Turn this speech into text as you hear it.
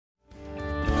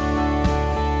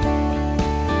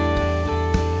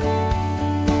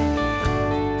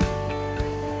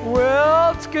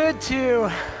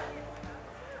to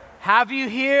have you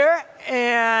here,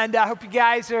 and I hope you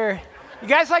guys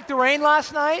like the rain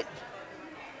last night?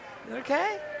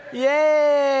 Okay?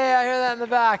 Yay, I hear that in the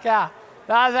back, yeah.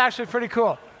 That was actually pretty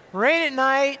cool. Rain at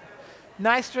night,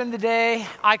 nice during the day,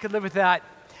 I could live with that.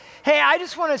 Hey, I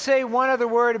just want to say one other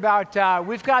word about,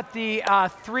 we've got the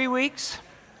 3 weeks.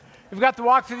 We've got the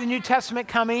walk through the New Testament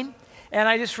coming, and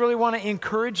I just really want to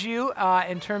encourage you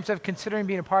in terms of considering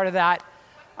being a part of that.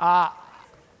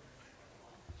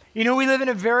 We live in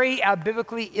a very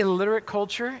biblically illiterate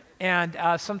culture, and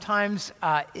sometimes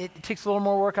it takes a little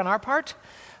more work on our part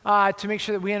to make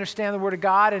sure that we understand the Word of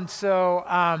God, and so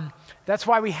that's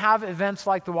why we have events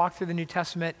like the Walk Through the New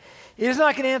Testament. It is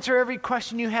not going to answer every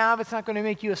question you have. It's not going to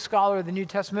make you a scholar of the New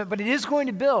Testament, but it is going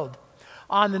to build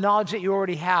on the knowledge that you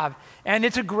already have, and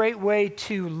it's a great way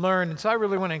to learn, and so I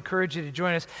really want to encourage you to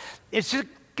join us. It's just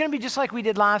going to be just like we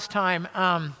did last time.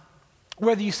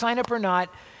 Whether you sign up or not,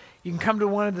 you can come to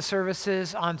one of the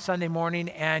services on Sunday morning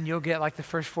and you'll get like the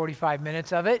first 45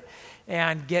 minutes of it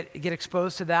and get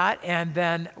exposed to that. And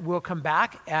then we'll come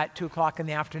back at 2 o'clock in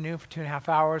the afternoon for 2.5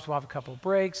 hours. We'll have a couple of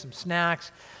breaks, some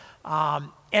snacks,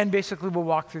 and basically we'll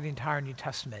walk through the entire New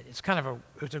Testament. It's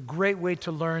a great way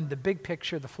to learn the big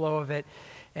picture, the flow of it.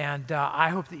 And I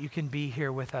hope that you can be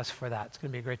here with us for that. It's going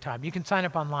to be a great time. You can sign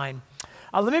up online.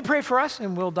 Let me pray for us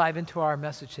and we'll dive into our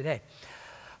message today.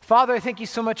 Father, I thank you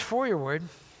so much for your word.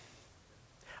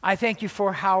 I thank you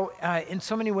for how, in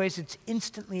so many ways, it's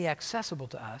instantly accessible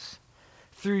to us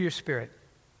through your Spirit.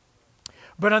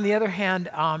 But on the other hand,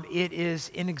 it is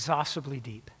inexhaustibly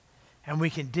deep. And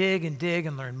we can dig and dig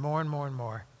and learn more and more and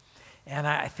more. And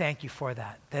I thank you for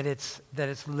that it's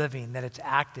living, that it's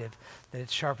active, that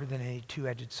it's sharper than any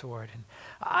two-edged sword. And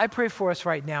I pray for us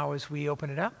right now as we open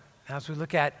it up, as we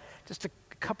look at just a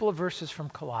couple of verses from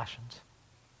Colossians.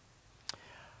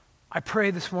 I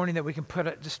pray this morning that we can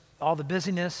put just all the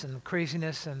busyness and the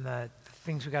craziness and the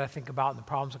things we got to think about and the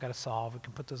problems we got to solve, we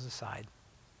can put those aside.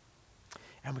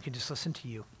 And we can just listen to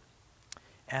you.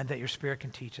 And that your Spirit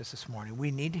can teach us this morning.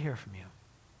 We need to hear from you.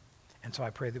 And so I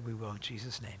pray that we will in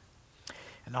Jesus' name.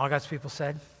 And all God's people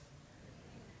said,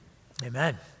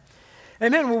 amen.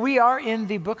 Amen. Well, we are in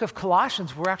the book of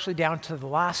Colossians. We're actually down to the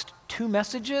last 2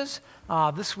 messages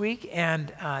this week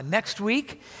and next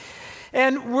week.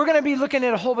 And we're going to be looking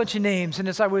at a whole bunch of names. And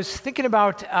as I was thinking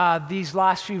about these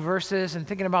last few verses and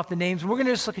thinking about the names, we're going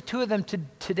to just look at 2 of them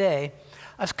today.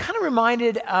 I was kind of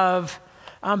reminded of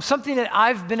something that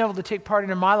I've been able to take part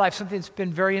in my life, something that's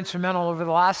been very instrumental over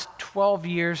the last 12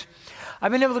 years.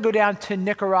 I've been able to go down to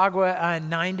Nicaragua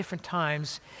 9 different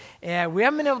times. And we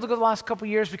haven't been able to go the last couple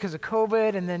of years because of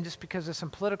COVID and then just because of some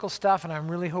political stuff. And I'm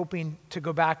really hoping to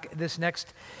go back this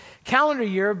next calendar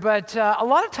year, but a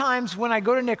lot of times when I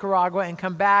go to Nicaragua and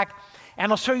come back,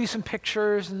 and I'll show you some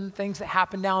pictures and things that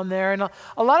happen down there, and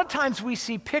a lot of times we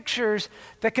see pictures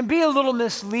that can be a little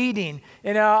misleading.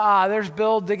 There's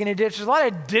Bill digging a ditch. There's a lot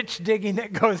of ditch digging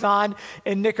that goes on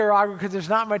in Nicaragua because there's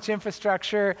not much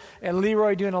infrastructure, and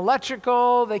Leroy doing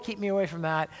electrical, they keep me away from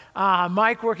that.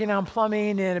 Mike working on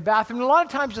plumbing in a bathroom. A lot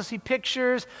of times you'll see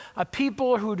pictures of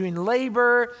people who are doing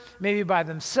labor, maybe by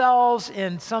themselves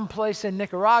in some place in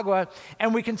Nicaragua,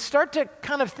 and we can start to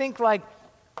kind of think like,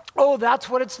 oh, that's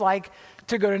what it's like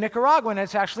to go to Nicaragua, and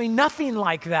it's actually nothing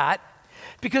like that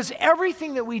because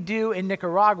everything that we do in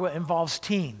Nicaragua involves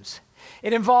teams.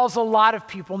 It involves a lot of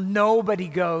people. Nobody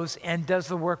goes and does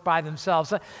the work by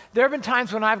themselves. There have been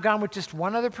times when I've gone with just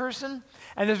one other person,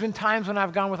 and there's been times when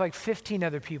I've gone with like 15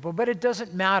 other people, but it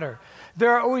doesn't matter.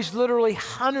 There are always literally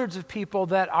hundreds of people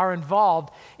that are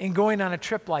involved in going on a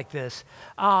trip like this.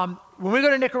 When we go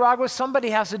to Nicaragua,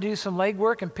 somebody has to do some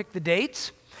legwork and pick the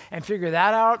dates and figure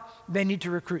that out. They need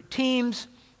to recruit teams,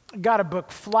 got to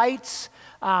book flights,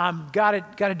 got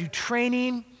to do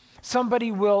training.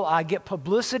 Somebody will get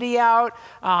publicity out.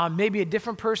 Maybe a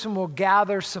different person will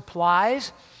gather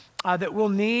supplies that we'll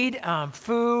need,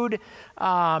 food,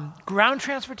 ground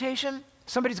transportation.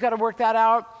 Somebody's got to work that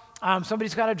out.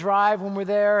 Somebody's got to drive when we're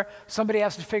there. Somebody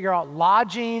has to figure out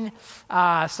lodging.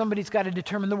 Somebody's got to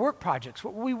determine the work projects.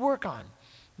 What will we work on?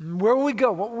 Where will we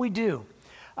go? What will we do?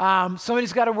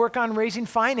 Somebody's got to work on raising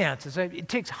finances. It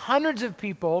takes hundreds of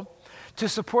people to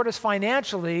support us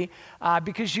financially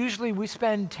because usually we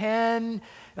spend $10,000,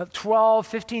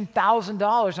 $12,000,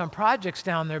 $15,000 on projects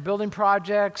down there, building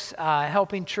projects,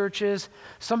 helping churches.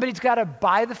 Somebody's got to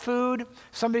buy the food.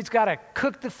 Somebody's got to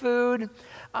cook the food,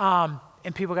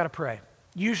 and people got to pray.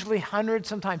 Usually hundreds,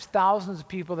 sometimes thousands of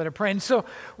people that are praying. So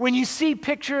when you see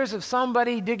pictures of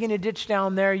somebody digging a ditch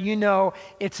down there, you know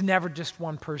it's never just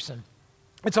one person.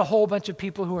 It's a whole bunch of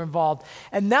people who are involved.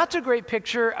 And that's a great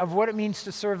picture of what it means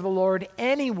to serve the Lord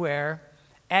anywhere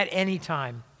at any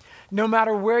time. No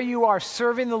matter where you are,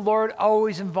 serving the Lord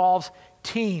always involves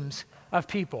teams of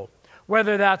people,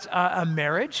 whether that's a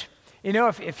marriage. You know,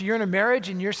 if you're in a marriage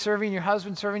and you're serving your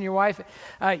husband, serving your wife,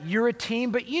 you're a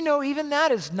team. But you know, even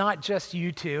that is not just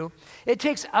you two. It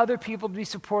takes other people to be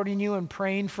supporting you and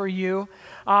praying for you.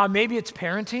 Maybe it's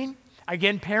parenting.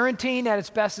 Again, parenting at its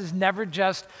best is never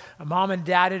just a mom and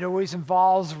dad. It always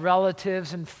involves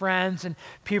relatives and friends and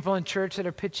people in church that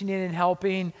are pitching in and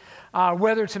helping.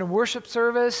 Whether it's in a worship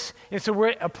service, it's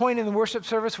a point in the worship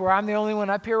service where I'm the only one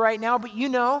up here right now, but you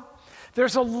know,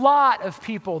 there's a lot of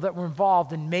people that were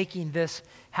involved in making this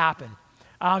happen.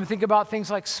 Think about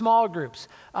things like small groups,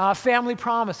 Family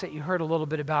Promise that you heard a little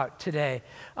bit about today,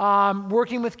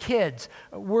 working with kids,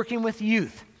 working with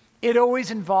youth. It always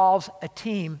involves a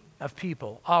team of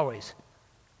people, always.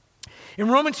 In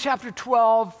Romans chapter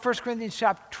 12, 1 Corinthians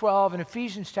chapter 12, and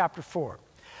Ephesians chapter 4,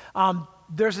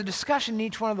 there's a discussion in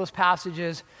each one of those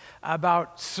passages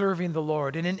about serving the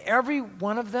Lord. And in every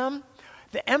one of them,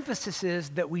 the emphasis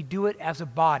is that we do it as a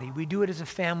body. We do it as a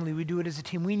family. We do it as a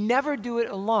team. We never do it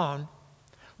alone.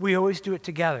 We always do it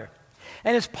together.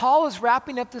 And as Paul is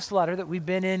wrapping up this letter that we've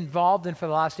been involved in for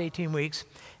the last 18 weeks,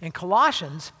 in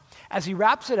Colossians, as he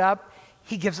wraps it up,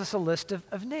 he gives us a list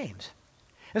of names.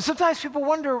 And sometimes people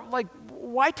wonder, like,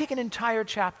 why take an entire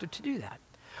chapter to do that?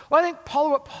 Well, I think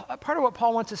part of what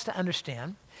Paul wants us to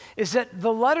understand is that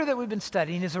the letter that we've been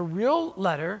studying is a real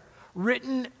letter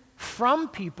written from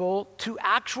people to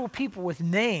actual people with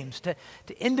names, to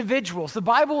individuals. The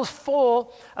Bible is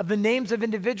full of the names of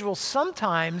individuals.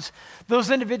 Sometimes those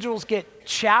individuals get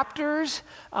chapters,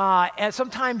 and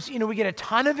sometimes, we get a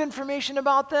ton of information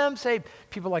about them, say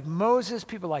people like Moses,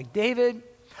 people like David.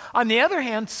 On the other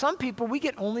hand, some people, we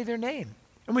get only their name,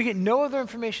 and we get no other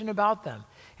information about them,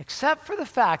 except for the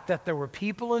fact that there were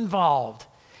people involved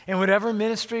in whatever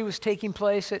ministry was taking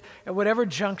place at whatever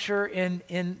juncture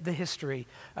in the history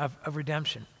of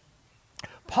redemption.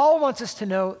 Paul wants us to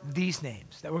know these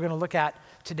names that we're going to look at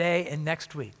today and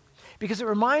next week, because it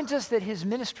reminds us that his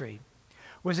ministry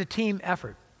was a team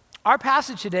effort. Our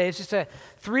passage today is just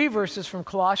 3 verses from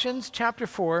Colossians chapter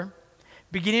 4,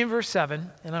 beginning in verse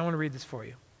 7, and I want to read this for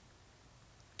you.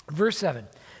 Verse 7,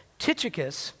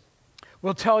 Tychicus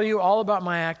will tell you all about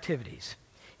my activities.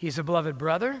 He's a beloved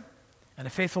brother and a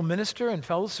faithful minister and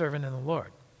fellow servant in the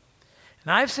Lord.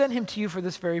 And I've sent him to you for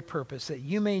this very purpose, that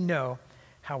you may know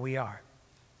how we are,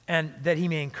 and that he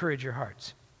may encourage your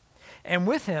hearts. And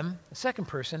with him, the second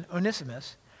person,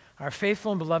 Onesimus, our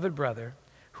faithful and beloved brother,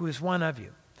 who is one of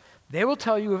you. They will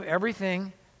tell you of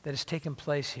everything that has taken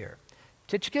place here.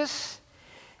 Tychicus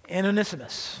and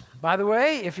Onesimus. By the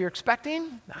way, if you're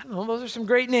expecting, I don't know, those are some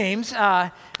great names.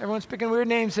 Everyone's picking weird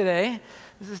names today.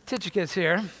 This is Tychicus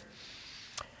here.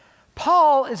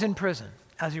 Paul is in prison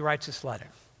as he writes this letter.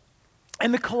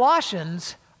 And the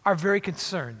Colossians are very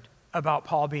concerned about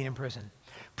Paul being in prison.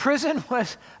 Prison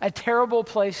was a terrible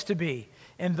place to be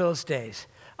in those days.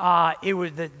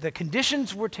 The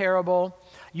conditions were terrible.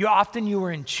 You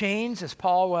were in chains, as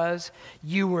Paul was.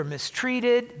 You were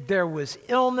mistreated. There was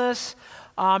illness.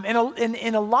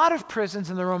 In a lot of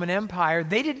prisons in the Roman Empire,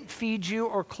 they didn't feed you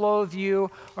or clothe you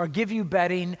or give you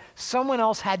bedding. Someone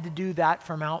else had to do that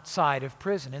from outside of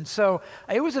prison. And so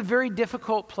it was a very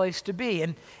difficult place to be.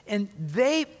 And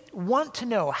they want to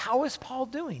know, how is Paul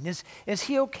doing? Is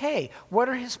he okay? What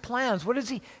are his plans? What does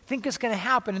he think is going to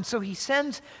happen? And so he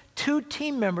sends 2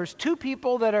 team members, 2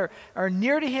 people that are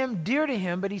near to him, dear to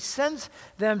him, but he sends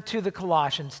them to the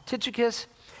Colossians, Tychicus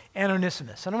and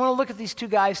Onesimus. And I want to look at these 2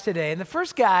 guys today. And the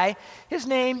first guy, his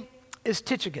name is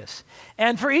Tychicus.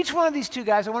 And for each one of these 2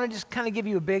 guys, I want to just kind of give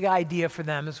you a big idea for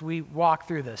them as we walk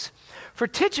through this. For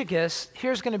Tychicus,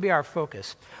 here's going to be our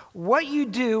focus. What you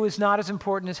do is not as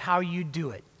important as how you do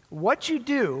it. What you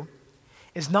do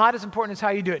is not as important as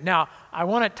how you do it. Now, I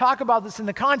want to talk about this in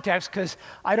the context, because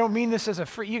I don't mean this as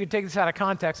you can take this out of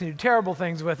context and do terrible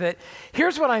things with it.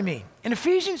 Here's what I mean. In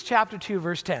Ephesians chapter 2,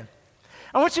 verse 10,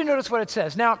 I want you to notice what it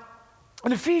says. Now,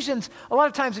 in Ephesians, a lot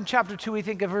of times in chapter 2, we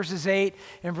think of verses 8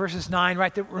 and verses 9,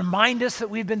 right, that remind us that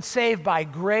we've been saved by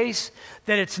grace,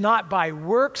 that it's not by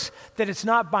works, that it's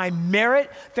not by merit,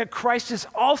 that Christ is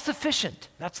all-sufficient.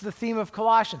 That's the theme of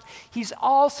Colossians. He's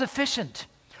all-sufficient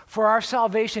for our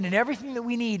salvation and everything that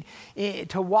we need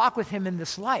to walk with him in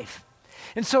this life.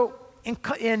 And so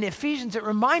in Ephesians, it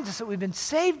reminds us that we've been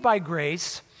saved by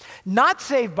grace, not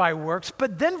saved by works.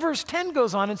 But then verse 10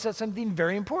 goes on and says something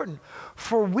very important.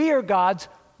 For we are God's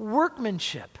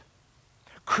workmanship,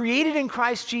 created in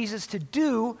Christ Jesus to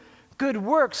do good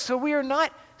works. So we are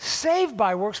not saved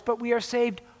by works, but we are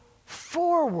saved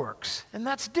for works. And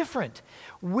that's different,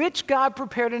 which God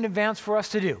prepared in advance for us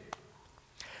to do.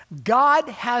 God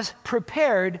has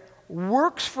prepared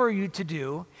works for you to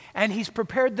do, and he's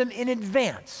prepared them in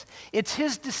advance. It's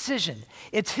his decision.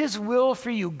 It's his will for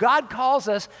you. God calls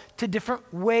us to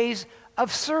different ways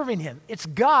of serving him. It's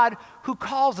God who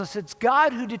calls us. It's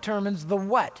God who determines the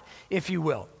what, if you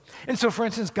will. And so, for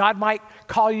instance, God might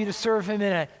call you to serve him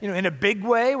in a big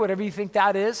way, whatever you think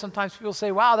that is. Sometimes people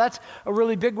say, wow, that's a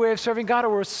really big way of serving God,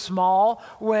 or a small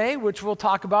way, which we'll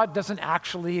talk about, doesn't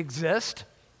actually exist.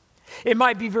 It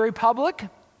might be very public.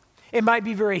 It might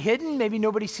be very hidden. Maybe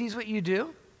nobody sees what you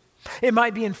do. It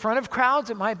might be in front of crowds.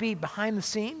 It might be behind the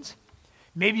scenes.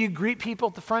 Maybe you greet people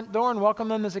at the front door and welcome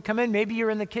them as they come in. Maybe you're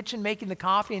in the kitchen making the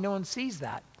coffee and no one sees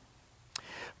that.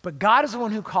 But God is the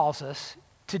one who calls us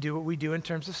to do what we do in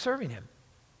terms of serving him.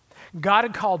 God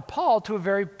had called Paul to a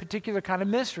very particular kind of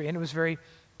ministry, and it was very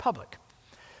public.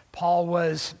 Paul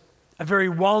was a very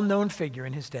well-known figure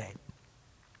in his day.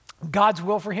 God's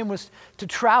will for him was to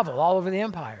travel all over the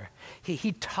empire.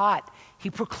 He taught, he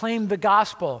proclaimed the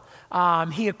gospel,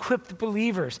 he equipped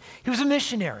believers. He was a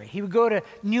missionary. He would go to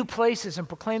new places and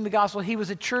proclaim the gospel. He was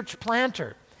a church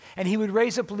planter, and he would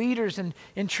raise up leaders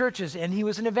in churches, and he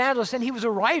was an evangelist, and he was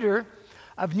a writer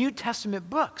of New Testament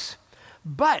books.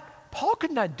 But Paul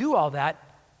could not do all that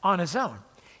on his own.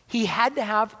 He had to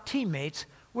have teammates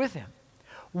with him.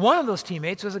 One of those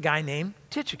teammates was a guy named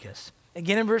Tychicus.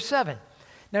 Again in verse 7.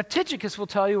 Now Tychicus will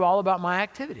tell you all about my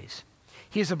activities.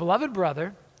 He is a beloved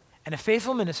brother and a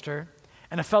faithful minister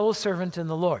and a fellow servant in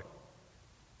the Lord.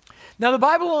 Now the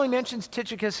Bible only mentions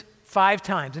Tychicus 5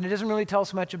 times, and it doesn't really tell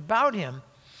us much about him.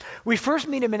 We first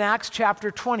meet him in Acts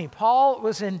chapter 20. Paul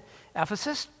was in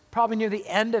Ephesus, probably near the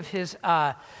end of his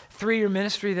 3-year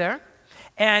ministry there,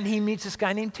 and he meets this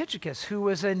guy named Tychicus, who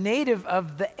was a native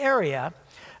of the area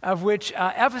of which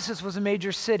Ephesus was a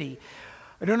major city.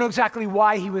 I don't know exactly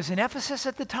why he was in Ephesus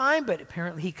at the time, but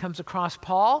apparently he comes across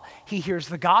Paul, he hears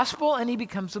the gospel, and he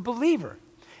becomes a believer.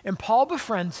 And Paul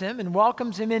befriends him and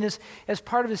welcomes him in as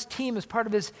part of his team, as part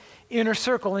of his inner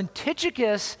circle. And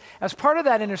Tychicus, as part of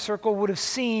that inner circle, would have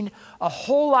seen a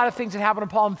whole lot of things that happened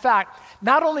to Paul. In fact,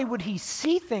 not only would he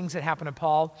see things that happened to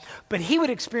Paul, but he would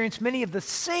experience many of the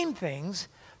same things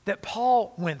that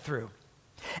Paul went through.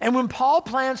 And when Paul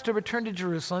plans to return to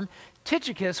Jerusalem,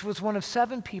 Tychicus was one of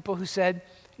 7 people who said,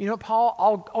 you know, Paul,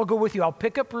 I'll go with you. I'll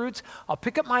pick up roots, I'll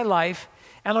pick up my life,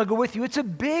 and I'll go with you. It's a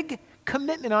big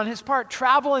commitment on his part.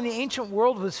 Travel in the ancient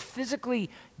world was physically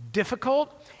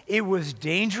difficult. It was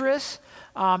dangerous.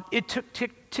 It took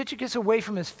Tychicus away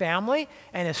from his family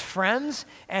and his friends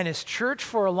and his church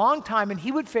for a long time, and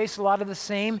he would face a lot of the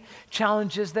same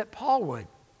challenges that Paul would.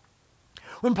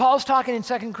 When Paul's talking in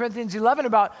 2 Corinthians 11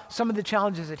 about some of the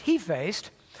challenges that he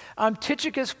faced,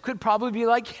 Tychicus could probably be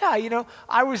like, yeah, you know,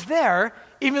 I was there,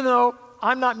 even though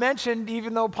I'm not mentioned,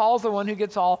 even though Paul's the one who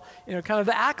gets all, kind of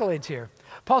the accolades here.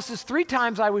 Paul says, 3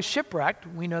 times I was shipwrecked.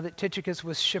 We know that Tychicus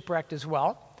was shipwrecked as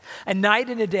well. A night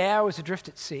and a day I was adrift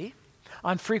at sea,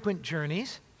 on frequent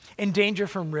journeys, in danger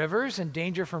from rivers, in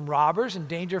danger from robbers, in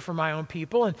danger from my own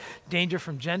people, and danger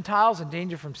from Gentiles, and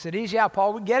danger from cities. Yeah,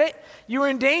 Paul would get it. You were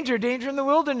in danger in the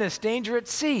wilderness, danger at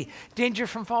sea, danger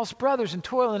from false brothers, and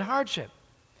toil and hardship.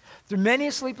 Through many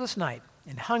a sleepless night,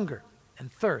 in hunger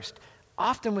and thirst,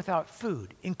 often without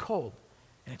food, in cold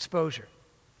and exposure.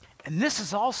 And this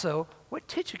is also what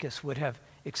Tychicus would have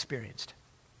experienced.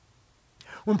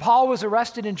 When Paul was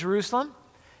arrested in Jerusalem,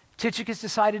 Tychicus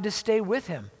decided to stay with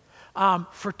him.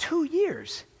 For 2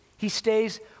 years, he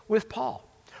stays with Paul.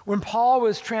 When Paul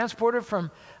was transported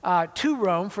to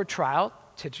Rome for trial,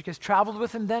 Tychicus traveled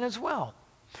with him then as well.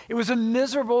 It was a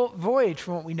miserable voyage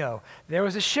from what we know. There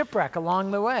was a shipwreck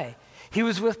along the way. He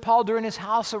was with Paul during his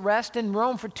house arrest in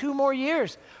Rome for 2 more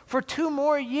years. For 2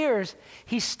 more years,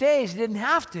 he stays. He didn't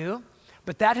have to,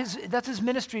 but that's his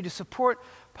ministry, to support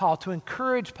Paul, to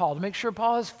encourage Paul, to make sure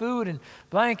Paul has food and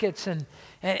blankets. And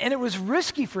it was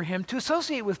risky for him to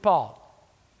associate with Paul.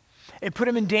 It put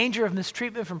him in danger of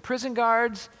mistreatment from prison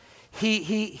guards.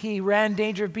 He ran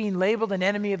danger of being labeled an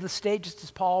enemy of the state, just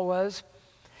as Paul was.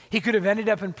 He could have ended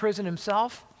up in prison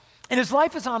himself. And his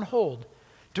life is on hold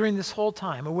during this whole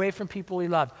time, away from people he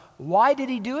loved. Why did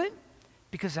he do it?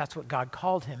 Because that's what God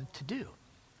called him to do.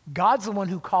 God's the one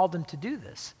who called him to do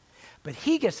this, but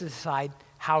he gets to decide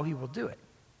how he will do it.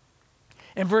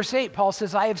 In verse 8, Paul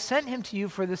says, I have sent him to you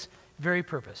for this very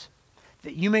purpose,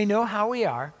 that you may know how we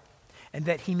are, and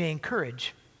that he may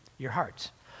encourage your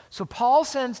hearts. So Paul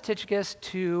sends Tychicus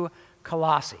to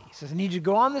Colossae. He says, I need you to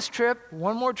go on this trip,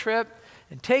 one more trip,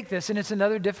 and take this, and it's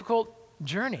another difficult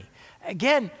journey.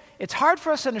 Again, it's hard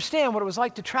for us to understand what it was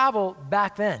like to travel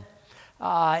back then.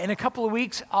 In a couple of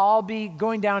weeks, I'll be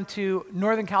going down to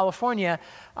Northern California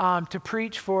to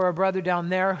preach for a brother down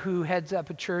there who heads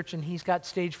up a church, and he's got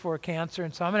stage 4 cancer.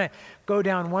 And so I'm going to go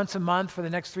down once a month for the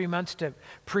next 3 months to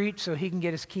preach so he can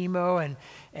get his chemo,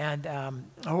 and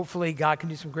hopefully God can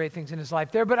do some great things in his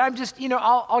life there. But I'm just,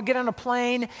 I'll get on a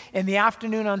plane in the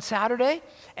afternoon on Saturday,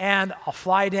 and I'll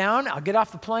fly down. I'll get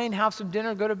off the plane, have some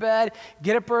dinner, go to bed,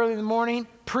 get up early in the morning,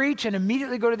 preach, and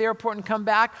immediately go to the airport and come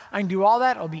back. I can do all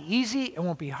that. It'll be easy. It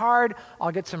won't be hard.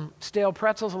 I'll get some stale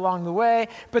pretzels along the way.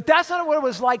 But that's not what it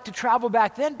was like to travel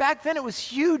back then. Back then, it was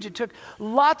huge. It took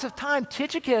lots of time.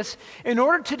 Tychicus, in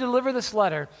order to deliver this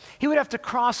letter, he would have to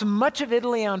cross much of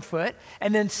Italy on foot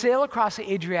and then sail across the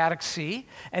Adriatic Sea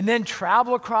and then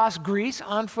travel across Greece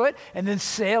on foot and then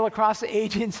sail across the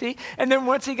Aegean Sea. And then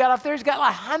once he got off there, he's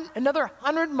got another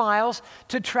 100 miles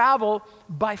to travel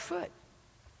by foot.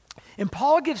 And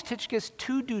Paul gives Tychicus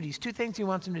 2 duties, 2 things he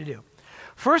wants him to do.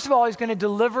 First of all, he's going to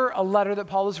deliver a letter that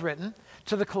Paul has written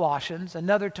to the Colossians,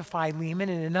 another to Philemon,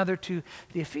 and another to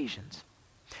the Ephesians.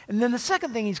 And then the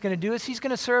second thing he's going to do is he's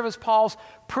going to serve as Paul's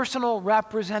personal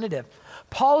representative.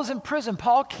 Paul is in prison.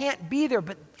 Paul can't be there,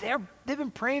 but they've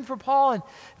been praying for Paul, and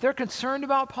they're concerned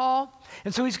about Paul.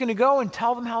 And so he's going to go and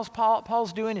tell them how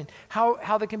Paul's doing and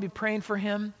how they can be praying for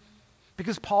him,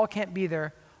 because Paul can't be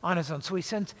there on his own. So he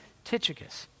sends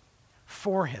Tychicus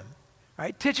for him,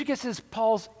 right? Tychicus is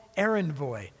Paul's errand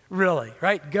boy, really,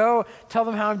 right? Go tell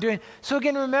them how I'm doing. So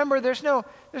again, remember, there's no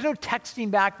texting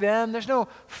back then. There's no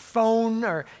phone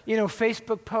or,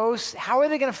 Facebook posts. How are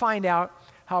they going to find out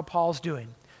how Paul's doing?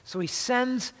 So he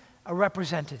sends a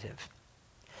representative.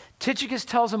 Tychicus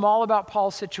tells him all about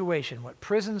Paul's situation, what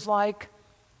prison's like,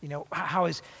 how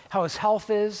his health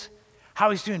is, how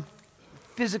he's doing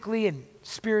physically and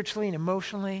spiritually and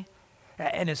emotionally,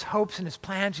 and his hopes and his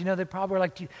plans. They probably were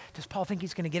like, does Paul think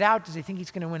he's going to get out? Does he think he's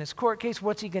going to win his court case?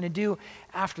 What's he going to do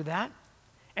after that?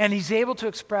 And he's able to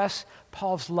express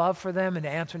Paul's love for them and to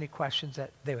answer any questions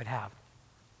that they would have.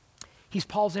 He's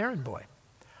Paul's errand boy.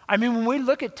 I mean, when we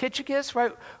look at Tychicus,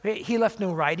 right, he left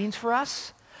no writings for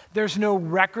us. There's no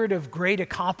record of great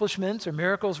accomplishments or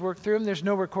miracles worked through him. There's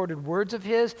no recorded words of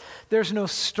his. There's no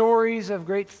stories of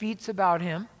great feats about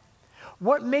him.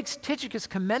 What makes Tychicus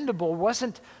commendable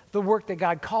wasn't the work that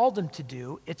God called him to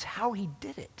do, it's how he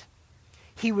did it.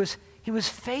 He was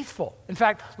faithful. In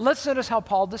fact, let's notice how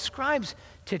Paul describes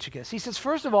Tychicus. He says,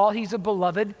 first of all, he's a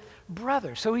beloved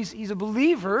brother. So he's a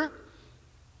believer,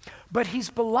 but he's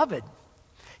beloved.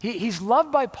 He's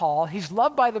loved by Paul. He's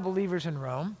loved by the believers in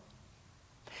Rome.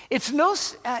 It's no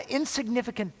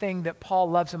insignificant thing that Paul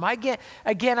loves him.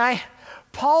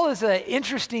 Paul is an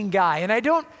interesting guy, and I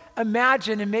don't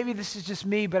imagine, and maybe this is just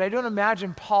me, but I don't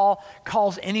imagine Paul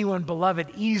calls anyone beloved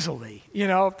easily.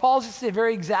 Paul's just a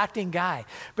very exacting guy.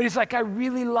 But he's like, I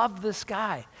really love this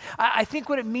guy. I think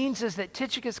what it means is that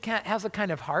Tychicus has a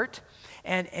kind of heart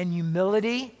and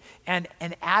humility and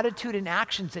an attitude and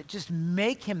actions that just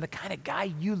make him the kind of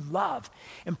guy you love.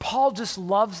 And Paul just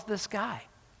loves this guy.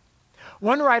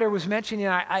 One writer was mentioning,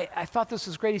 I thought this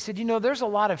was great. He said, there's a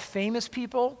lot of famous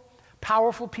people,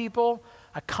 powerful people,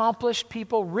 accomplished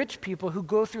people, rich people who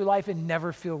go through life and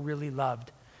never feel really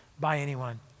loved by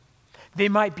anyone. They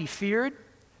might be feared,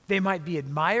 they might be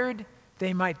admired,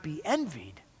 they might be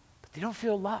envied, but they don't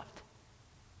feel loved.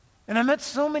 And I met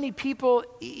so many people,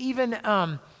 even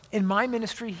in my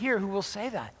ministry here, who will say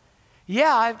that.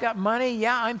 Yeah, I've got money,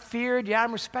 yeah, I'm feared, yeah,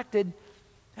 I'm respected.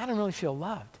 I don't really feel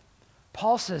loved.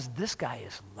 Paul says this guy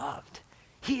is loved.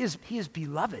 He is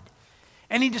beloved.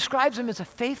 And he describes him as a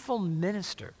faithful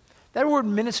minister. That word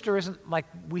minister isn't like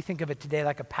we think of it today,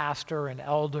 like a pastor, an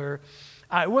elder.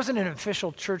 It wasn't an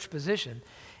official church position.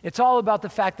 It's all about the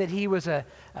fact that he was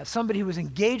somebody who was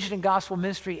engaged in gospel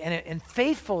ministry, and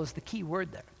faithful is the key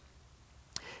word there.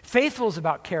 Faithful is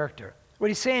about character. What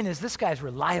he's saying is this guy's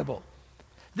reliable.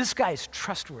 This guy is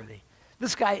trustworthy.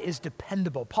 This guy is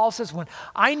dependable. Paul says, when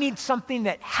I need something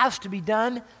that has to be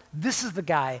done, this is the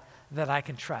guy that I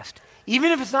can trust.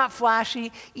 Even if it's not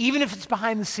flashy, even if it's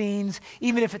behind the scenes,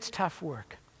 even if it's tough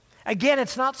work. Again,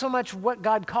 it's not so much what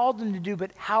God called him to do,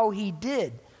 but how he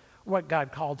did what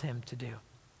God called him to do.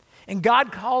 And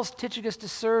God calls Tychicus to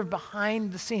serve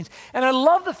behind the scenes. And I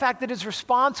love the fact that his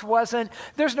response wasn't,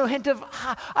 there's no hint of,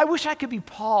 I wish I could be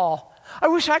Paul. I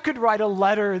wish I could write a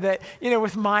letter that,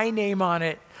 with my name on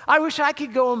it. I wish I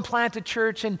could go and plant a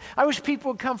church, and I wish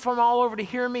people would come from all over to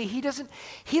hear me.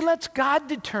 He lets God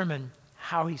determine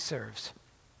how he serves.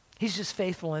 He's just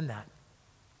faithful in that.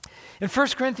 In 1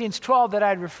 Corinthians 12 that I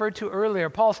had referred to earlier,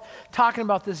 Paul's talking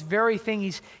about this very thing.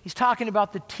 He's talking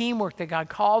about the teamwork that God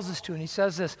calls us to, and he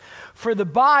says this, for the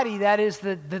body, that is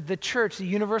the church, the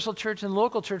universal church and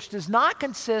local church, does not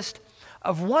consist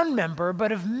of one member,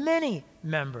 but of many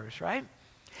members, right?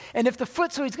 And if the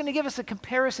foot, so he's going to give us a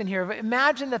comparison here.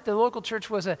 Imagine that the local church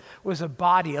was a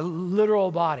body, a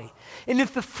literal body. And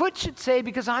if the foot should say,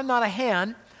 because I'm not a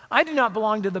hand, I do not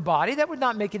belong to the body, that would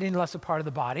not make it any less a part of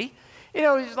the body.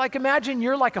 It's like imagine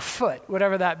you're like a foot,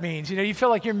 whatever that means. You feel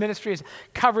like your ministry is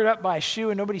covered up by a shoe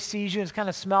and nobody sees you and it's kind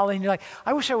of smelly. And you're like,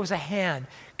 I wish I was a hand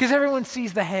because everyone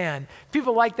sees the hand.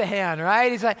 People like the hand,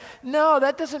 right? He's like, no,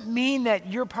 that doesn't mean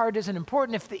that your part isn't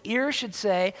important. If the ear should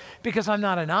say, because I'm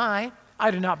not an eye,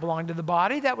 I do not belong to the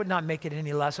body, that would not make it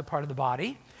any less a part of the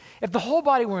body. If the whole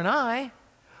body were an eye,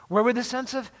 where would the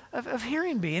sense of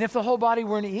hearing be? And if the whole body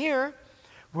were an ear,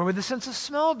 where would the sense of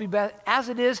smell be? But as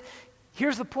it is,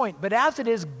 here's the point. But as it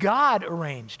is, God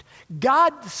arranged.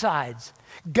 God decides.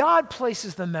 God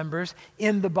places the members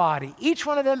in the body, each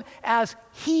one of them as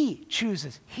He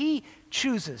chooses. He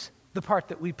chooses the part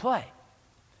that we play.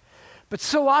 But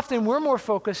so often we're more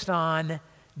focused on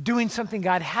doing something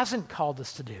God hasn't called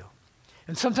us to do.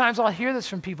 And sometimes I'll hear this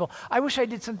from people. I wish I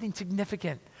did something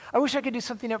significant. I wish I could do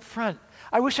something up front.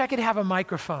 I wish I could have a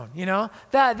microphone,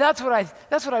 That's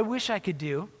what I wish I could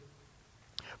do.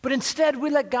 But instead,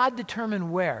 we let God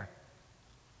determine where.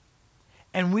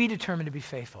 And we determine to be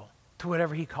faithful to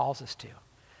whatever He calls us to.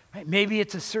 Right? Maybe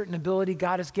it's a certain ability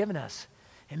God has given us.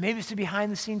 And maybe it's a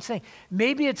behind-the-scenes thing.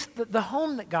 Maybe it's the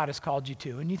home that God has called you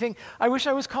to. And you think, I wish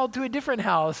I was called to a different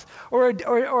house or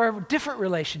a different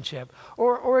relationship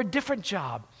or a different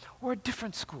job or a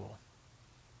different school.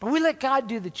 But we let God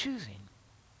do the choosing.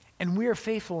 And we are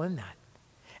faithful in that.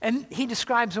 And He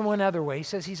describes in one other way. He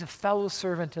says He's a fellow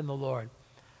servant in the Lord.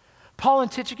 Paul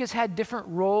and Tychicus had different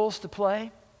roles to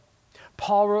play.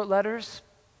 Paul wrote letters.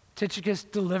 Tychicus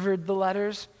delivered the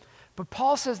letters. But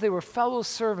Paul says they were fellow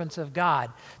servants of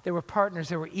God. They were partners.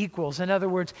 They were equals. In other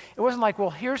words, it wasn't like,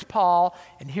 well, here's Paul,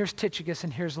 and here's Tychicus,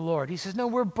 and here's the Lord. He says, no,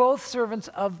 we're both servants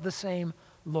of the same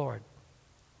Lord.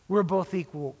 We're both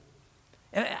equal.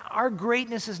 And our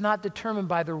greatness is not determined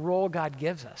by the role God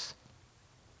gives us.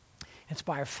 It's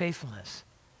by our faithfulness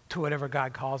to whatever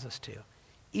God calls us to.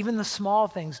 Even the small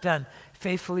things done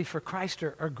faithfully for Christ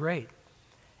are great.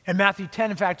 In Matthew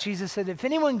 10, in fact, Jesus said, if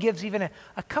anyone gives even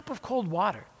a cup of cold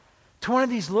water to one of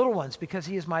these little ones because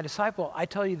he is my disciple, I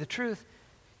tell you the truth,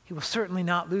 he will certainly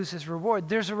not lose his reward.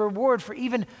 There's a reward for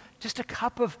even just a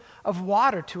cup of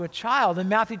water to a child. In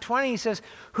Matthew 20, he says,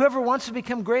 whoever wants to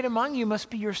become great among you must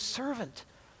be your servant.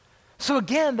 So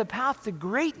again, the path to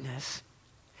greatness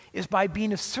is by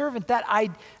being a servant. That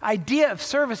idea of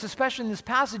service, especially in this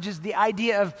passage, is the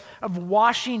idea of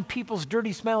washing people's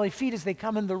dirty, smelly feet as they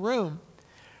come in the room.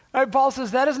 All right, Paul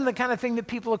says that isn't the kind of thing that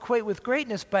people equate with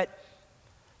greatness, but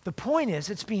the point is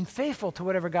it's being faithful to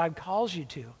whatever God calls you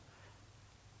to.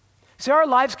 So our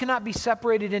lives cannot be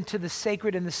separated into the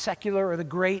sacred and the secular or the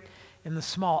great and the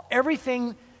small.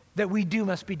 Everything that we do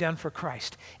must be done for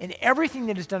Christ. And everything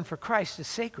that is done for Christ is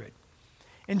sacred.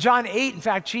 In John 8, in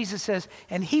fact, Jesus says,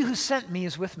 and he who sent me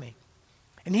is with me.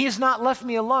 And he has not left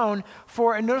me alone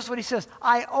for, and notice what he says,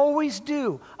 I always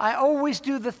do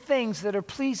the things that are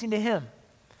pleasing to him.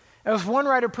 As one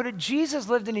writer put it, Jesus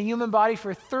lived in a human body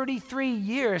for 33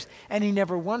 years, and he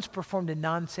never once performed a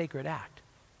non-sacred act,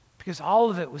 because all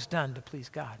of it was done to please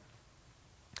God.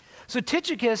 So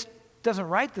Tychicus doesn't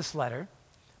write this letter,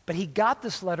 but he got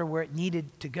this letter where it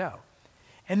needed to go.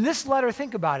 And this letter,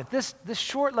 think about it, this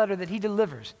short letter that he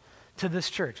delivers to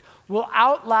this church will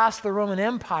outlast the Roman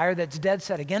Empire that's dead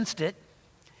set against it.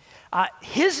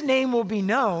 His name will be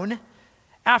known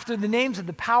after the names of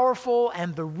the powerful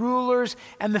and the rulers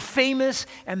and the famous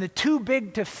and the too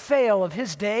big to fail of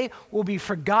his day will be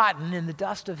forgotten in the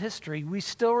dust of history. We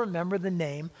still remember the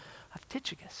name of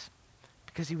Tychicus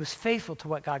because he was faithful to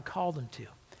what God called him to.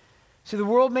 So the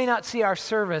world may not see our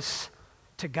service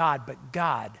to God, but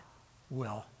God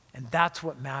will. And that's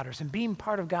what matters. And being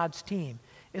part of God's team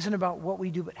isn't about what we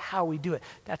do, but how we do it.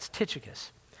 That's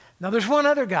Tychicus. Now there's one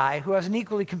other guy who has an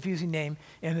equally confusing name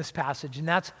in this passage, and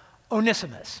that's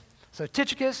Onesimus. So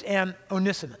Tychicus and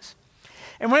Onesimus.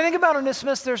 And when I think about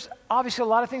Onesimus, there's obviously a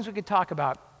lot of things we could talk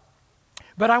about,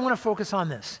 but I want to focus on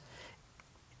this.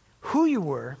 Who you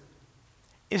were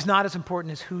is not as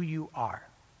important as who you are.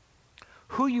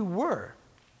 Who you were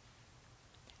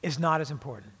is not as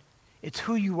important. It's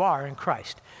who you are in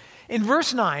Christ. In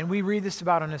verse 9, we read this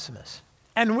about Onesimus.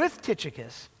 And with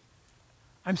Tychicus,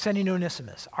 I'm sending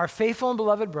Onesimus, our faithful and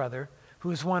beloved brother,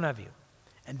 who is one of you.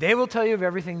 And they will tell you of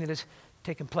everything that has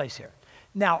taken place here.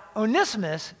 Now,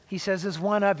 Onesimus, he says, is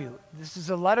one of you. This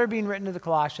is a letter being written to the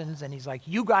Colossians, and he's like,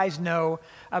 you guys know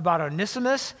about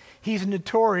Onesimus. He's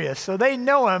notorious. So they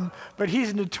know him, but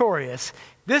he's notorious.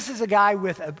 This is a guy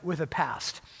with a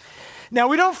past. Now,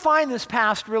 we don't find this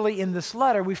past really in this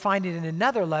letter. We find it in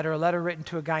another letter, a letter written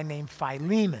to a guy named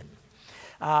Philemon.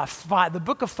 The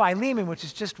book of Philemon, which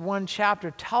is just one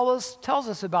chapter, tells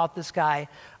us about this guy,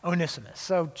 Onesimus.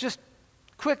 So just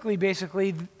quickly,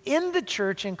 basically, in the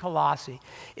church in Colossae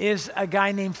is a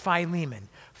guy named Philemon.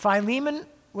 Philemon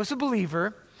was a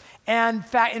believer, and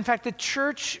in fact, the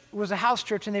church was a house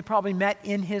church, and they probably met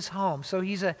in his home. So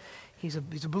he's a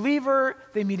believer.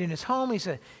 They meet in his home. He's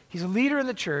a leader in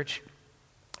the church,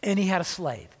 and he had a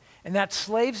slave, and that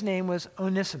slave's name was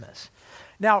Onesimus.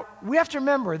 Now, we have to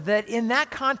remember that in that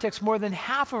context, more than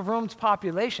half of Rome's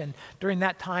population during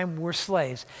that time were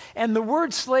slaves. And the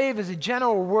word slave is a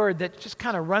general word that just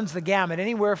kind of runs the gamut,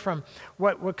 anywhere from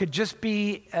what could just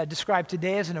be described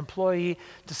today as an employee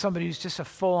to somebody who's just a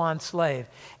full-on slave.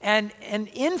 And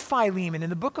in Philemon, in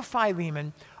the book of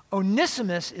Philemon,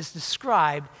 Onesimus is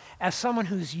described as someone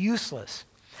who's useless.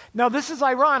 Now, this is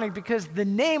ironic because the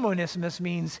name Onesimus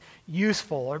means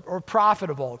useful or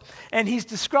profitable, and he's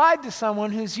described as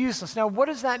someone who's useless. Now, what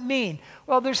does that mean?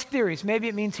 Well, there's theories. Maybe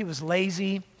it means he was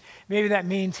lazy. Maybe that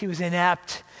means he was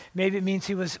inept. Maybe it means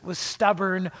he was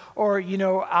stubborn, or,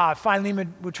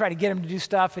 Philemon would try to get him to do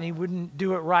stuff and he wouldn't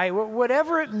do it right.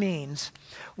 Whatever it means,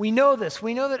 we know this.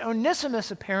 We know that Onesimus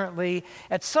apparently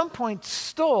at some point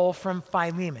stole from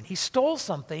Philemon. He stole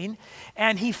something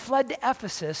and he fled to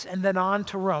Ephesus and then on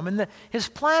to Rome. And his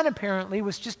plan apparently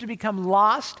was just to become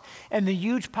lost in the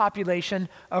huge population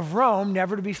of Rome,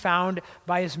 never to be found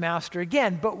by his master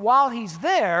again. But while he's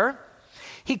there,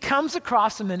 he comes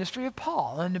across the ministry of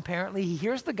Paul, and apparently he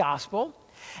hears the gospel,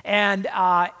 and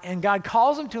God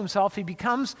calls him to himself. He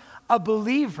becomes a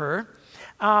believer.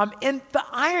 And the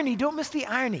irony, don't miss the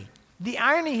irony. The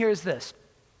irony here is this,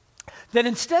 that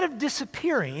instead of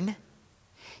disappearing,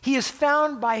 he is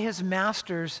found by his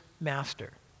master's master,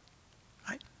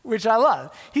 right? Which I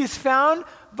love. He's found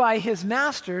by his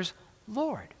master's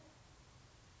Lord.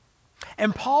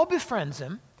 And Paul befriends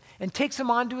him and takes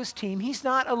him onto his team. He's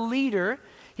not a leader.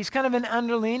 He's kind of an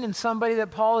underling and somebody that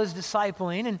Paul is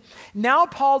discipling. And now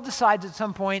Paul decides at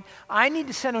some point, I need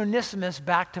to send Onesimus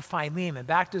back to Philemon,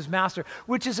 back to his master,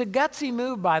 which is a gutsy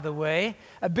move, by the way,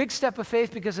 a big step of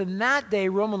faith, because in that day,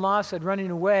 Roman law said running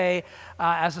away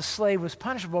as a slave was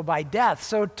punishable by death.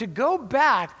 So to go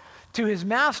back to his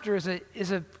master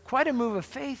is quite a move of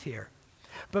faith here.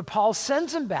 But Paul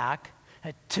sends him back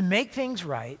to make things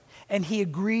right, and he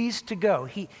agrees to go.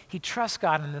 He trusts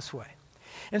God in this way.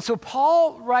 And so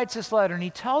Paul writes this letter, and he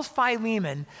tells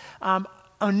Philemon,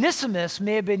 Onesimus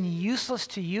may have been useless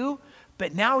to you,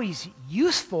 but now he's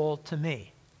useful to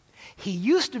me. He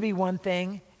used to be one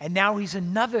thing, and now he's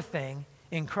another thing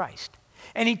in Christ.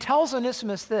 And he tells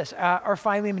Onesimus this, or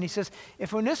Philemon, he says,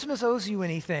 if Onesimus owes you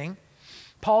anything,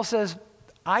 Paul says,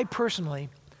 I personally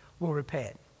will repay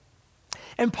it.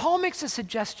 And Paul makes a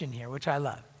suggestion here, which I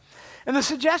love. And the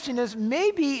suggestion is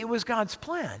maybe it was God's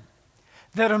plan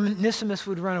that Onesimus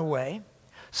would run away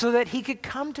so that he could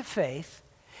come to faith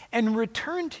and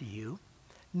return to you,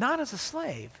 not as a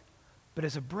slave, but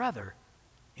as a brother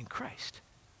in Christ.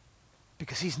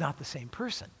 Because he's not the same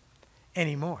person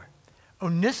anymore.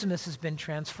 Onesimus has been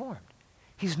transformed.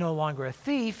 He's no longer a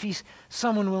thief. He's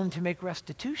someone willing to make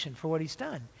restitution for what he's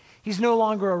done. He's no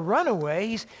longer a runaway.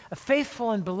 He's a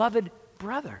faithful and beloved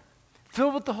brother,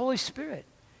 filled with the Holy Spirit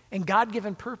and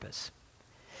God-given purpose.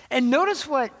 And notice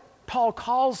what Paul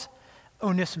calls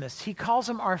Onesimus. He calls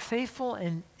him our faithful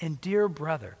and dear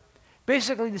brother.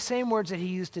 Basically the same words that he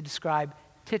used to describe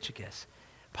Tychicus.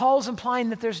 Paul's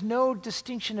implying that there's no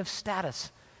distinction of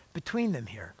status between them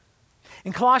here.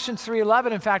 In Colossians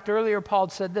 3:11, in fact, earlier Paul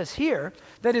said this, here,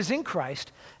 that is in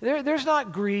Christ, there's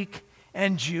not Greek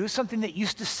and Jew, something that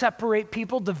used to separate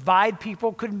people, divide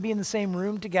people, couldn't be in the same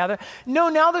room together. No,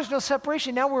 now there's no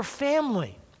separation. Now we're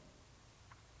family.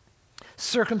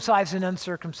 Circumcised and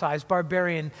uncircumcised,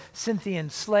 barbarian, Scythian,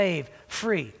 slave,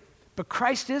 free. But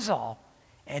Christ is all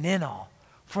and in all.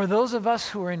 For those of us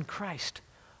who are in Christ,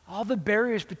 all the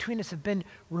barriers between us have been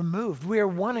removed. We are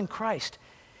one in Christ.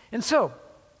 And so,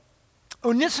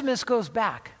 Onesimus goes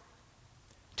back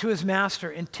to his master,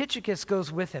 and Tychicus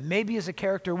goes with him, maybe as a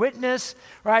character witness,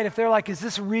 right? If they're like, is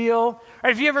this real? Or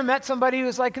have you ever met somebody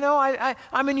who's like, no,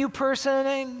 I'm a new person,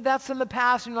 and that's in the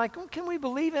past, and you're like, can we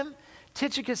believe him?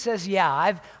 Tychicus says,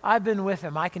 yeah, I've been with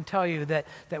him. I can tell you that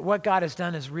what God has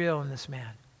done is real in this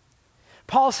man.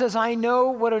 Paul says, I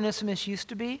know what Onesimus used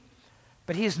to be,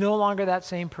 but he is no longer that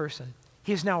same person.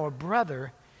 He is now a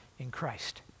brother in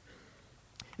Christ.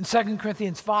 In 2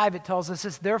 Corinthians 5, it tells us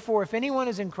this, therefore, if anyone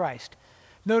is in Christ,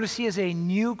 notice he is a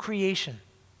new creation.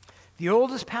 The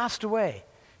old has passed away.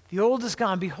 The old is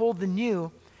gone. Behold, the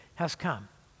new has come.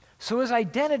 So his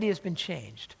identity has been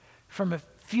changed. from a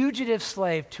fugitive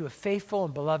slave to a faithful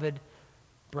and beloved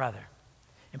brother.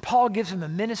 And Paul gives him a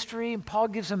ministry, and Paul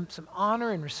gives him some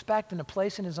honor and respect and a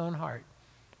place in his own heart.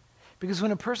 Because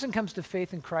when a person comes to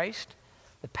faith in Christ,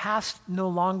 the past no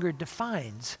longer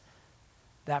defines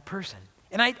that person.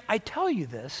 And I tell you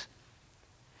this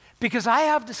because I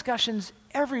have discussions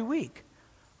every week,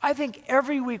 I think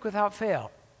every week without fail,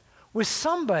 with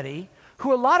somebody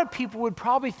who a lot of people would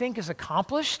probably think is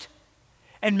accomplished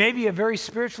and maybe a very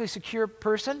spiritually secure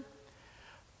person.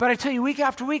 But I tell you, week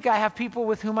after week, I have people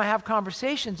with whom I have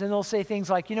conversations, and they'll say things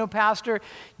like, Pastor,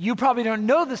 you probably don't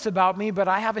know this about me, but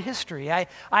I have a history. I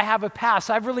have a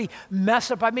past. I've really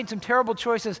messed up. I've made some terrible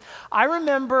choices. I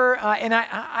remember, and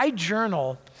I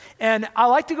journal, and I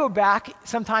like to go back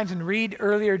sometimes and read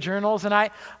earlier journals, and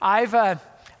I've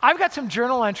got some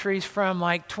journal entries from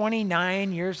like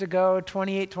 29 years ago,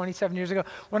 28, 27 years ago.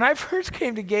 When I first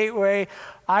came to Gateway,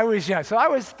 I was young. So I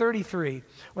was 33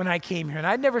 when I came here, and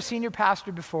I'd never seen your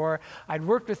pastor before. I'd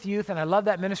worked with youth, and I loved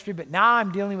that ministry, but now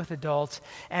I'm dealing with adults.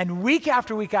 And week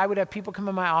after week, I would have people come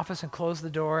in my office and close the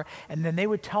door, and then they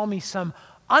would tell me some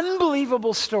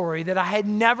unbelievable story that I had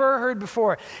never heard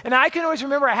before. And I can always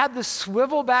remember I had this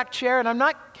swivel back chair, and I'm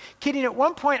not kidding. At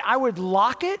one point, I would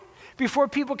lock it before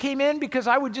people came in because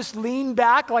I would just lean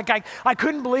back like I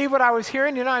couldn't believe what I was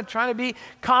hearing. I'm trying to be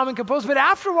calm and composed. But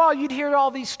after a while, you'd hear all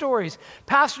these stories.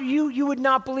 Pastor, you would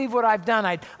not believe what I've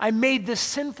done. I made this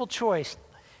sinful choice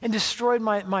and destroyed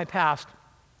my past.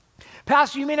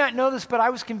 Pastor, you may not know this, but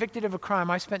I was convicted of a crime.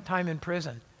 I spent time in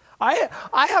prison. I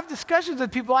have discussions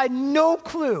with people I had no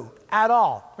clue at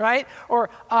all, right? Or,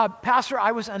 Pastor,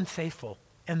 I was unfaithful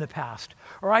in the past,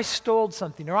 or I stole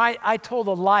something, or I told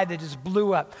a lie that just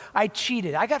blew up. I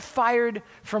cheated. I got fired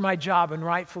from my job, and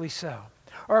rightfully so.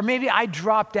 Or maybe I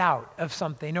dropped out of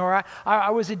something, or I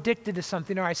was addicted to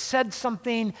something, or I said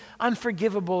something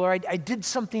unforgivable, or I did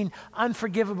something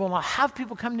unforgivable. And I'll have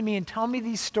people come to me and tell me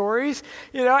these stories,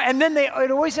 and then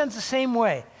it always ends the same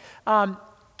way.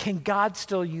 Can God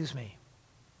still use me?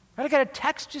 I got a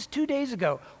text just 2 days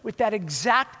ago with that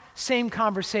exact same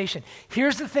conversation.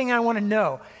 Here's the thing I want to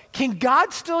know. Can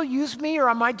God still use me, or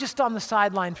am I just on the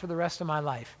sideline for the rest of my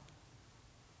life?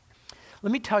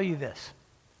 Let me tell you this.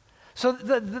 So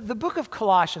the book of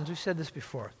Colossians, we've said this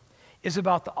before, is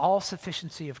about the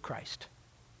all-sufficiency of Christ.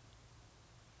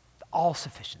 The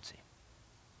all-sufficiency.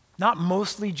 Not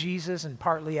mostly Jesus and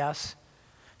partly us.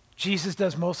 Jesus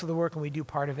does most of the work and we do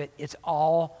part of it. It's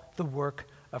all the work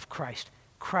of Christ.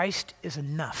 Christ is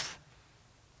enough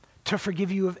to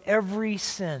forgive you of every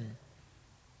sin,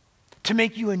 to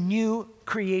make you a new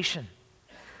creation.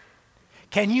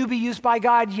 Can you be used by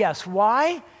God? Yes.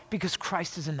 Why? Because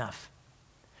Christ is enough.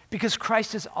 Because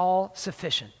Christ is all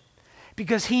sufficient.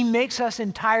 Because he makes us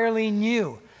entirely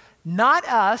new. Not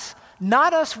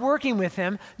us working with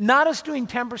him, not us doing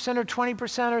 10% or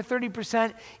 20% or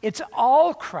 30%. It's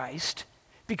all Christ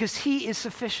because he is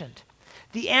sufficient.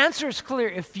 The answer is clear.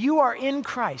 If you are in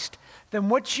Christ, then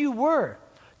what you were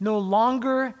no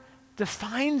longer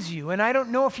defines you. And I don't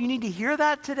know if you need to hear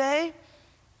that today,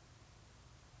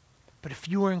 but if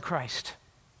you are in Christ,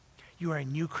 you are a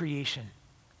new creation.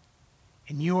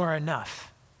 And you are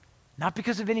enough. Not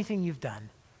because of anything you've done,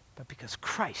 but because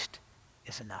Christ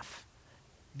is enough.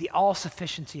 The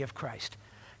all-sufficiency of Christ.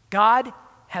 God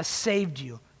has saved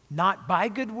you, not by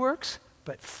good works,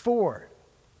 but for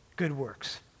good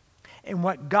works. And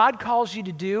what God calls you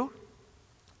to do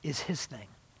is his thing.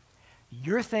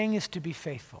 Your thing is to be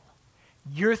faithful.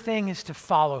 Your thing is to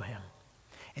follow him.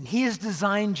 And he has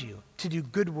designed you to do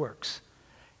good works,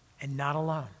 and not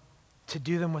alone, to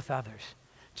do them with others.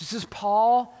 Just as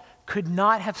Paul could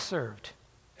not have served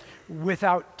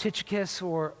without Tychicus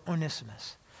or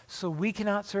Onesimus, so we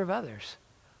cannot serve others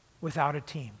without a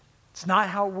team. It's not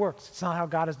how it works. It's not how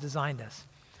God has designed us.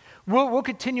 We'll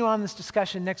continue on this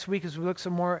discussion next week as we look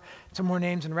some more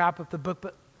names and wrap up the book.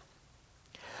 But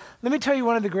let me tell you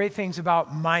one of the great things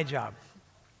about my job,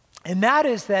 and that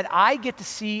is that I get to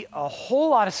see a whole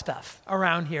lot of stuff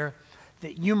around here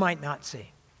that you might not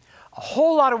see. A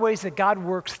whole lot of ways that God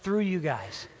works through you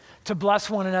guys to bless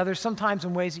one another, sometimes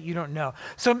in ways that you don't know.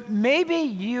 So maybe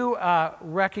you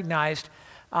recognized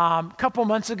a couple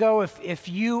months ago, if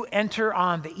you enter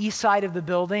on the east side of the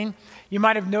building, you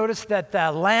might have noticed that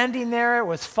the landing there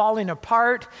was falling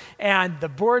apart and the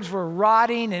boards were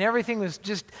rotting and everything was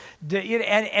just,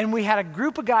 and we had a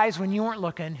group of guys when you weren't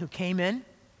looking who came in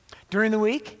during the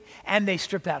week, and they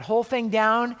stripped that whole thing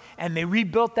down, and they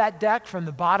rebuilt that deck from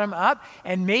the bottom up,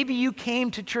 and maybe you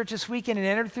came to church this weekend and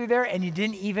entered through there, and you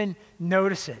didn't even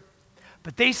notice it.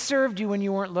 But they served you when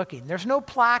you weren't looking. There's no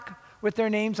plaque with their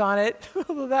names on it,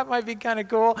 although that might be kind of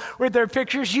cool, with their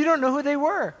pictures. You don't know who they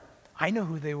were I know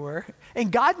who they were,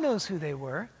 and God knows who they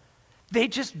were.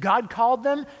 God called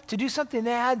them to do something.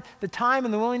 They had the time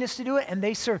and the willingness to do it, and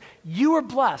they served. You were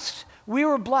blessed. We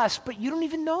were blessed, but you don't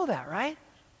even know that, right?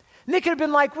 And they could have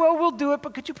been like, well, we'll do it,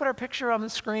 but could you put our picture on the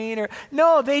screen? Or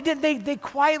no, they didn't. They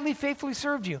quietly, faithfully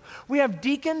served you. We have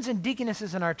deacons and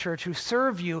deaconesses in our church who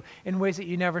serve you in ways that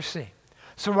you never see.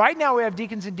 So right now we have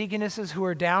deacons and deaconesses who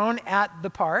are down at the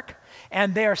park,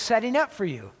 and they are setting up for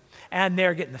you. And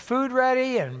they're getting the food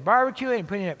ready and barbecuing and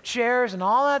putting up chairs and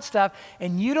all that stuff,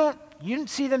 and you didn't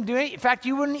see them doing it. In fact,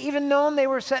 you wouldn't even known they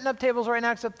were setting up tables right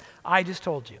now, except I just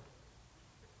told you.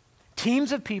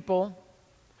 Teams of people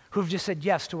who've just said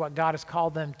yes to what God has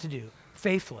called them to do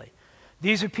faithfully.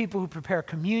 These are people who prepare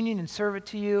communion and serve it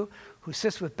to you, who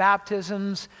assist with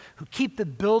baptisms, who keep the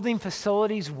building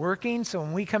facilities working. So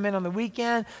when we come in on the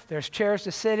weekend, there's chairs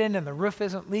to sit in and the roof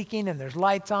isn't leaking and there's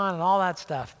lights on and all that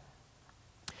stuff.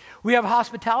 We have a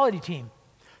hospitality team.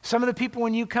 Some of the people,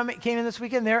 when you came in this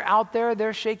weekend, they're out there,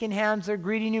 they're shaking hands, they're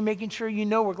greeting you, making sure you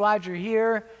know we're glad you're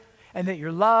here and that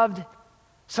you're loved.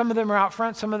 Some of them are out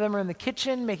front, some of them are in the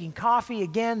kitchen making coffee.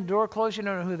 Again, the door closed, you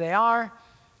don't know who they are.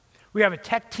 We have a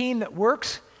tech team that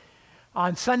works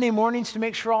on Sunday mornings to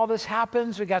make sure all this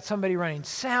happens. We got somebody running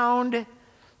sound. Let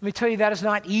me tell you, that is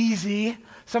not easy.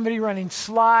 Somebody running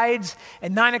slides.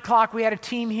 At 9 o'clock, we had a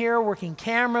team here working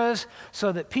cameras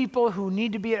so that people who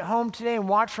need to be at home today and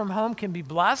watch from home can be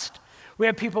blessed. We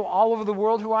have people all over the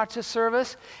world who watch this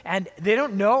service, and they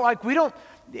don't know,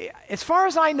 as far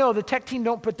as I know, the tech team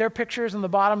don't put their pictures on the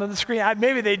bottom of the screen.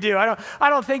 Maybe they do. I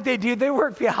don't think they do. They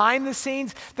work behind the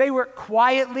scenes. They work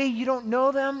quietly. You don't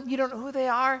know them. You don't know who they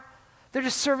are. They're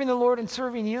just serving the Lord and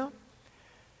serving you.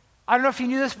 I don't know if you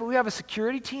knew this, but we have a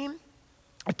security team,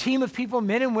 a team of people,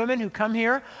 men and women, who come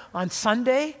here on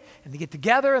Sunday, and they get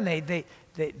together, and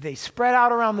they spread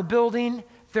out around the building.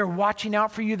 They're watching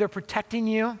out for you. They're protecting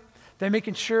you. They're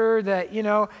making sure that,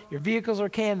 your vehicles are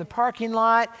okay in the parking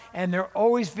lot, and they're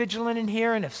always vigilant in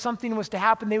here, and if something was to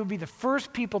happen, they would be the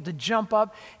first people to jump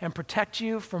up and protect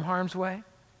you from harm's way.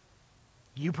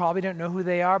 You probably don't know who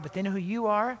they are, but they know who you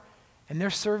are, and they're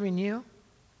serving you.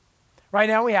 Right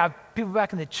now we have people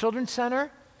back in the Children's Center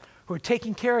who are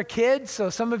taking care of kids. So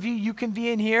some of you can be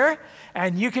in here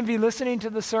and you can be listening to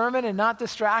the sermon and not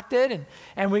distracted.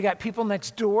 And we got people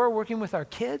next door working with our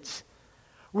kids.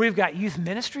 We've got youth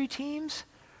ministry teams,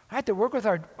 right, that work with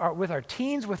our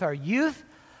teens, with our youth,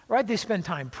 right? They spend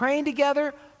time praying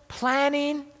together,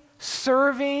 planning,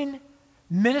 serving,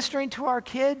 ministering to our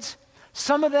kids.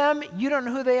 Some of them, you don't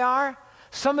know who they are.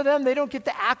 Some of them, they don't get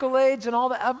the accolades and all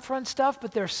the upfront stuff,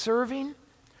 but they're serving.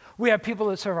 We have people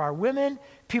that serve our women,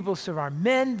 people who serve our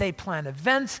men. They plan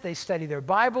events. They study their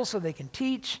Bible so they can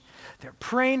teach. They're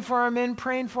praying for our men,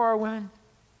 praying for our women.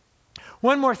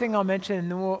 One more thing I'll mention, and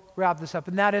then we'll wrap this up,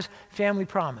 and that is Family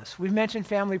Promise. We've mentioned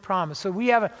Family Promise. So we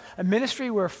have a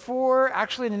ministry where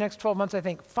actually in the next 12 months, I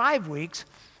think 5 weeks,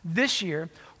 this year,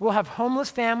 we'll have homeless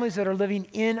families that are living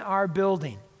in our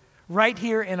building, right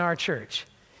here in our church.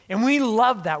 And we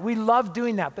love that. We love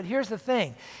doing that. But here's the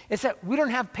thing. It's that we don't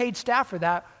have paid staff for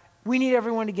that. We need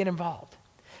everyone to get involved.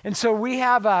 And so we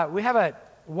have a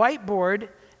whiteboard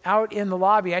out in the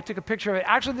lobby. I took a picture of it.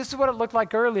 Actually, this is what it looked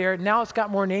like earlier. Now it's got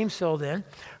more names filled in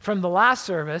from the last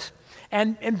service.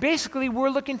 And basically, we're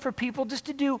looking for people just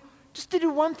to do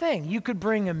one thing. You could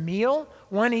bring a meal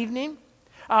one evening.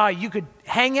 You could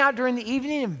hang out during the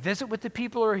evening and visit with the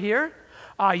people who are here.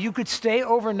 You could stay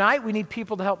overnight. We need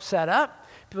people to help set up.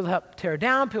 People to help tear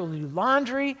down, people to do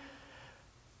laundry.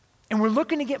 And we're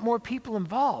looking to get more people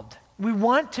involved. We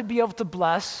want to be able to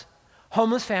bless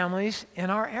homeless families in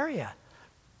our area.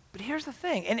 But here's the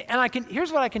thing, and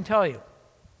here's what I can tell you.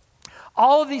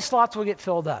 All of these slots will get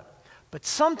filled up, but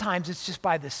sometimes it's just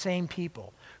by the same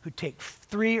people who take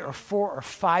 3 or 4 or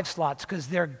 5 slots because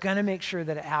they're going to make sure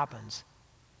that it happens.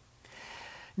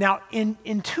 Now,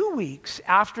 in 2 weeks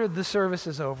after the service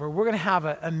is over, we're going to have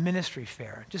a ministry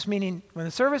fair. Just meaning when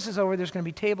the service is over, there's going to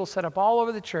be tables set up all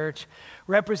over the church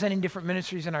representing different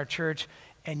ministries in our church,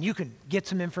 and you can get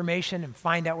some information and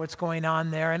find out what's going on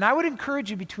there. And I would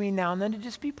encourage you between now and then to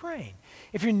just be praying.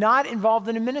 If you're not involved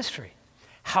in a ministry,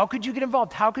 how could you get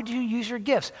involved? How could you use your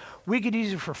gifts? We could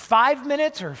use it for 5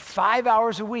 minutes or 5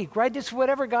 hours a week, right? Just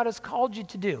whatever God has called you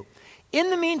to do. In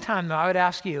the meantime, though, I would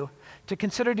ask you to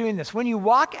consider doing this. When you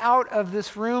walk out of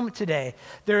this room today,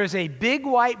 there is a big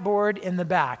whiteboard in the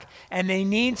back, and they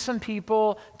need some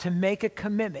people to make a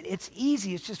commitment. It's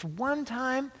easy. It's just one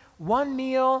time, one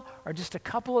meal, or just a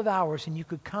couple of hours, and you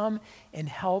could come and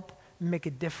help make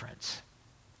a difference.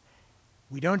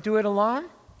 We don't do it alone.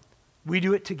 We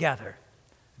do it together.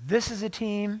 This is a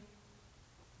team.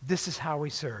 This is how we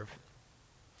serve.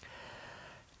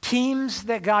 teams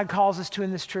that God calls us to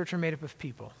in this church are made up of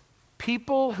people.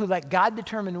 People who let God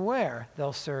determine where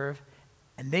they'll serve,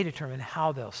 and they determine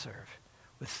how they'll serve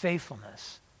with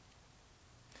faithfulness.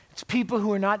 It's people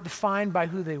who are not defined by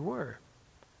who they were,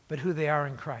 but who they are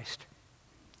in Christ.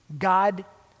 God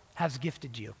has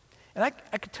gifted you. And I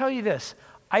could tell you this,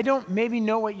 I don't maybe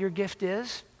know what your gift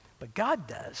is, but God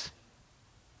does.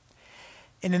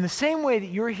 And in the same way that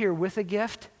you're here with a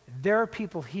gift, there are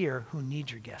people here who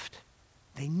need your gift.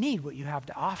 They need what you have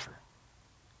to offer.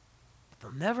 But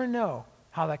they'll never know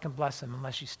how that can bless them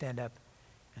unless you stand up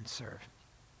and serve.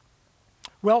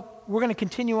 Well, we're going to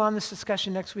continue on this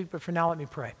discussion next week, but for now, let me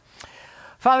pray.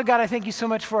 Father God, I thank you so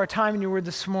much for our time in your word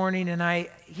this morning, and I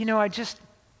just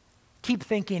keep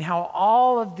thinking how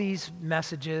all of these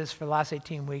messages for the last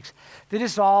 18 weeks, they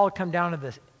just all come down to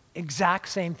the exact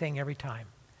same thing every time,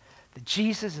 that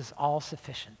Jesus is all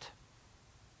sufficient,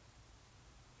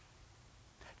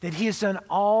 that he has done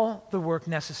all the work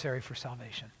necessary for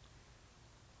salvation.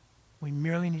 We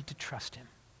merely need to trust him,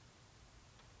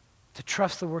 to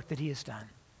trust the work that he has done,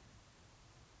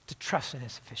 to trust in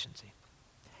his sufficiency.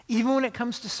 Even when it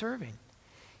comes to serving,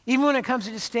 even when it comes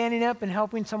to just standing up and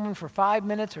helping someone for 5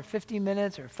 minutes or 50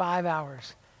 minutes or 5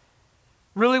 hours.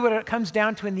 Really what it comes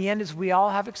down to in the end is we all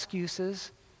have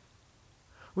excuses.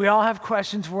 We all have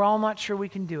questions. We're all not sure we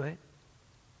can do it.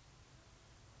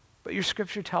 But your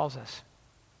scripture tells us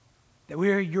that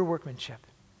we are your workmanship,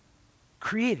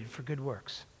 created for good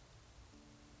works.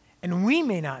 And we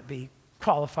may not be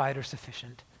qualified or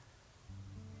sufficient,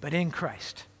 but in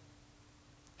Christ,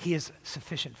 he is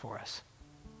sufficient for us.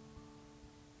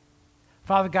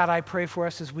 Father God, I pray for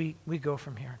us as we go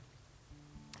from here,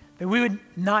 that we would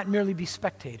not merely be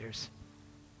spectators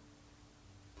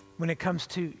when it comes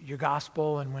to your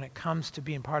gospel and when it comes to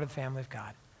being part of the family of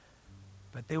God,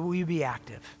 but that we be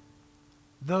active,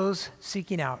 those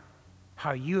seeking out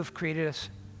how you have created us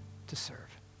to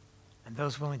serve, and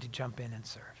those willing to jump in and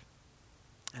serve.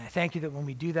 And I thank you that when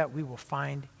we do that, we will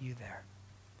find you there.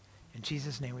 In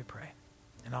Jesus' name we pray.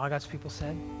 And all God's people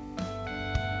said,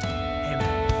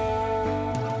 amen.